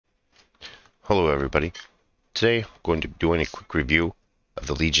Hello everybody. Today I'm going to be doing a quick review of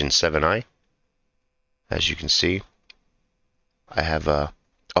the Legion 7i. As you can see, I have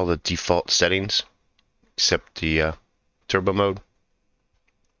all the default settings except the turbo mode.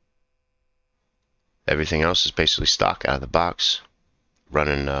 Everything else is basically stock out of the box.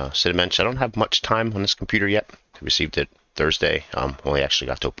 Running Cinebench. I don't have much time on this computer yet. I received it Thursday. Only actually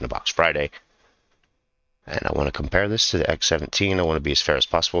got to open the box Friday. And I want to compare this to the X17. I want to be as fair as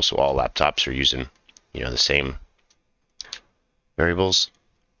possible, so all laptops are using, the same variables.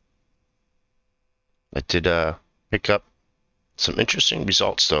 I did pick up some interesting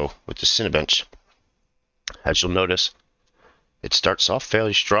results though with the Cinebench. As you'll notice, it starts off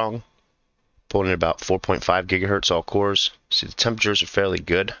fairly strong, pulling at about 4.5 gigahertz all cores. See, the temperatures are fairly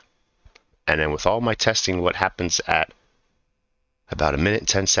good. And then with all my testing, what happens at about a minute and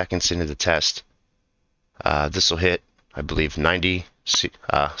 10 seconds into the test, this will hit, I believe, 90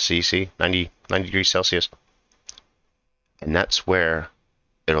 CC, 90 degrees Celsius. And that's where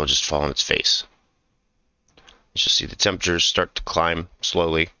it'll just fall on its face. You should see the temperatures start to climb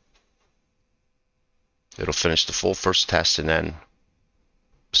slowly. It'll finish the full first test, and then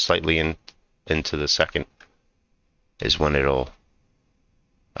slightly into the second is when it'll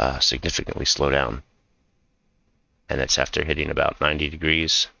significantly slow down. And that's after hitting about 90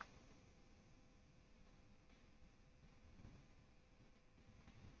 degrees.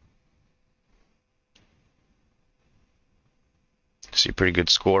 See a pretty good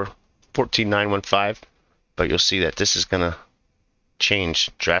score, 14,915, but you'll see that this is going to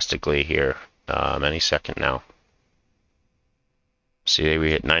change drastically here any second now. See,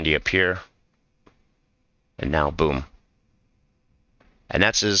 we hit 90 up here, and now boom. And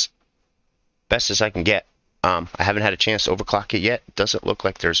that's as best as I can get. I haven't had a chance to overclock it yet. It doesn't look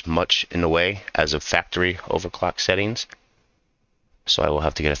like there's much in the way as of factory overclock settings, so I will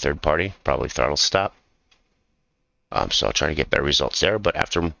have to get a third party, probably throttle stop. So I'll try to get better results there, but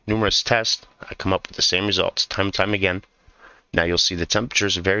after numerous tests, I come up with the same results time and time again. Now you'll see the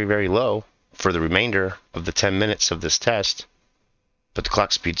temperatures are very, very low for the remainder of the 10 minutes of this test, but the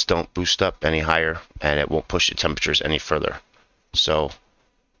clock speeds don't boost up any higher, and it won't push the temperatures any further. So,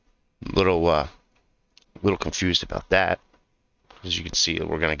 little confused about that. As you can see,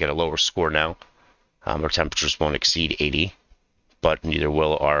 we're going to get a lower score now. Our temperatures won't exceed 80, but neither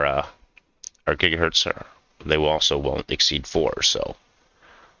will our gigahertz. They also won't exceed 4. So,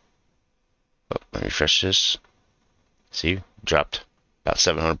 let me refresh this. See, dropped about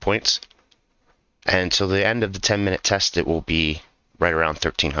 700 points. And until the end of the 10-minute test, it will be right around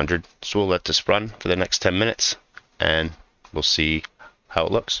 1300. So we'll let this run for the next 10 minutes, and we'll see how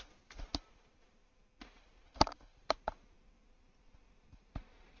it looks.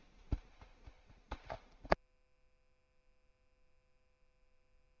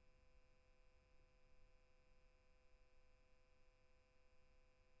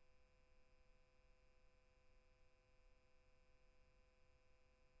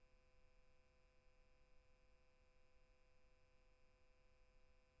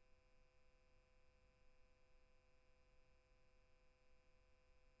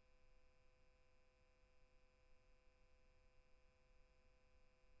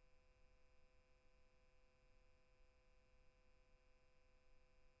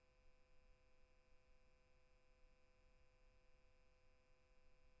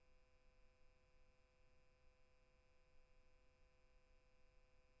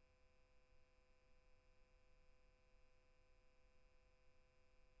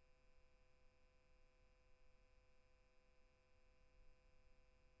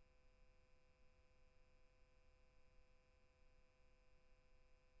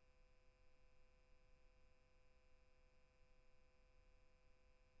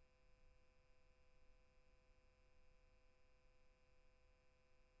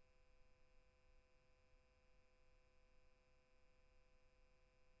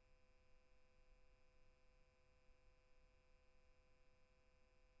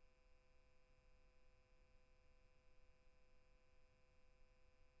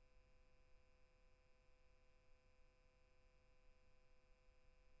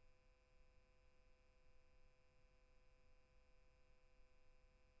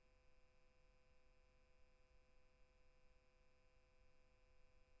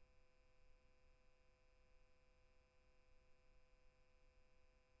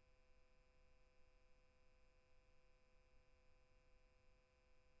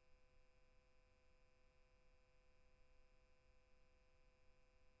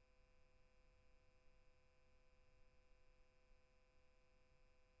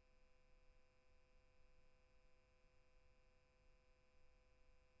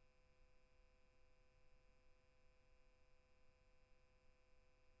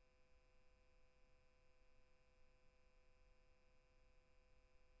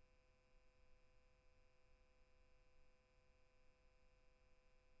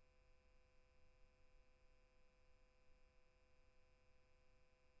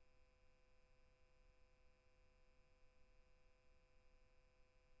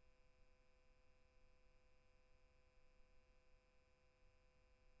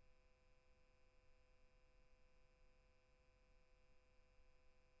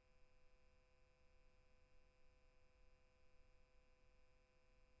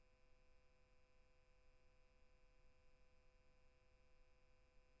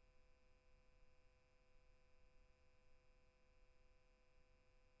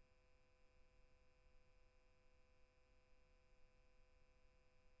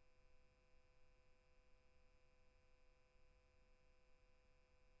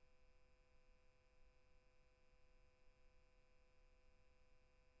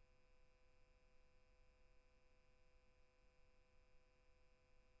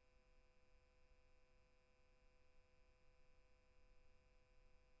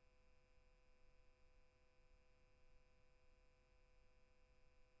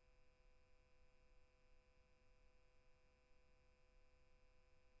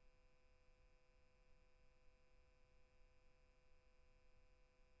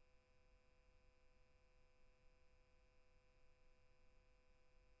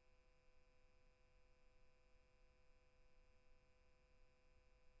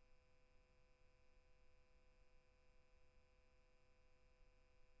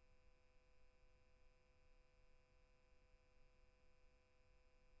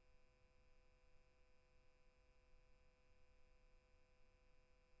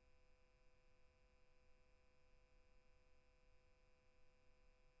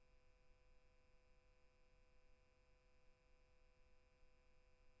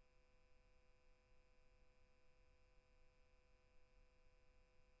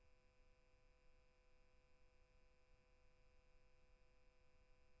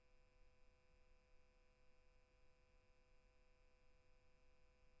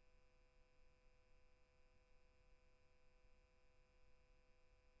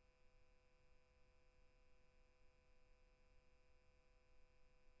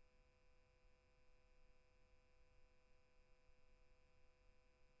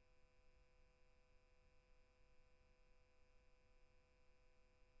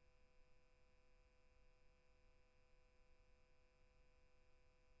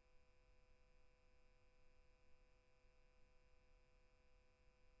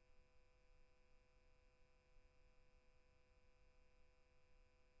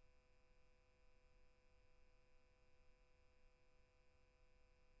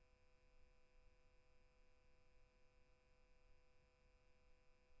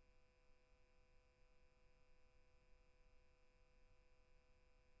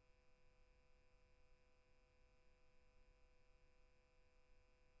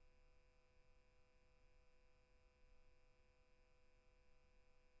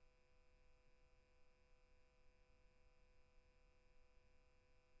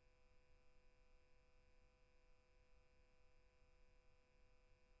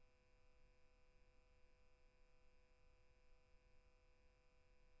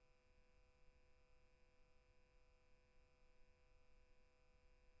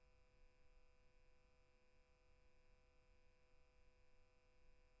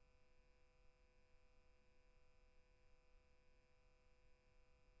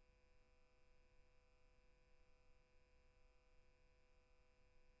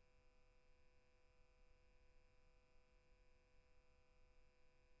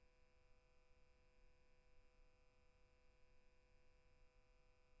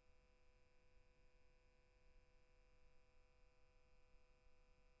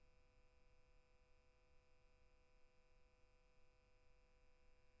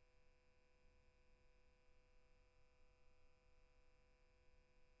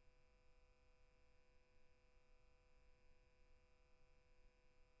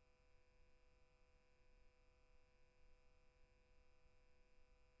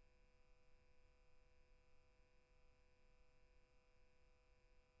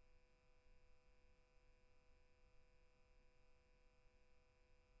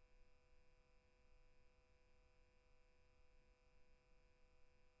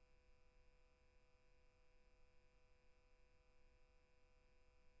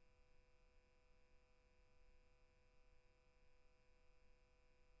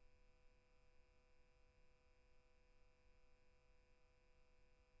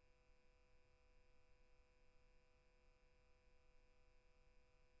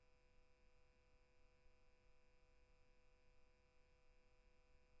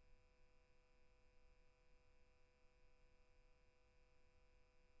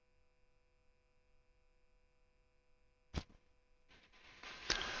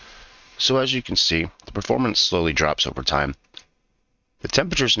 So as you can see, the performance slowly drops over time. The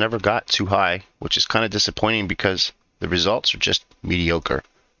temperatures never got too high, which is kind of disappointing because the results are just mediocre.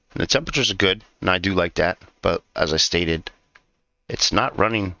 And the temperatures are good, and I do like that, but as I stated, it's not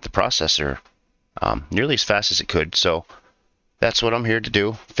running the processor nearly as fast as it could. So that's what I'm here to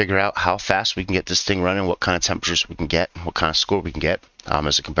do, figure out how fast we can get this thing running, what kind of temperatures we can get, what kind of score we can get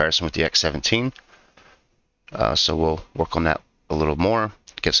as a comparison with the X17. So we'll work on that a little more,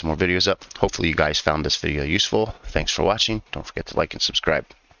 get some more videos up. Hopefully you guys found this video useful. Thanks for watching. Don't forget to like and subscribe.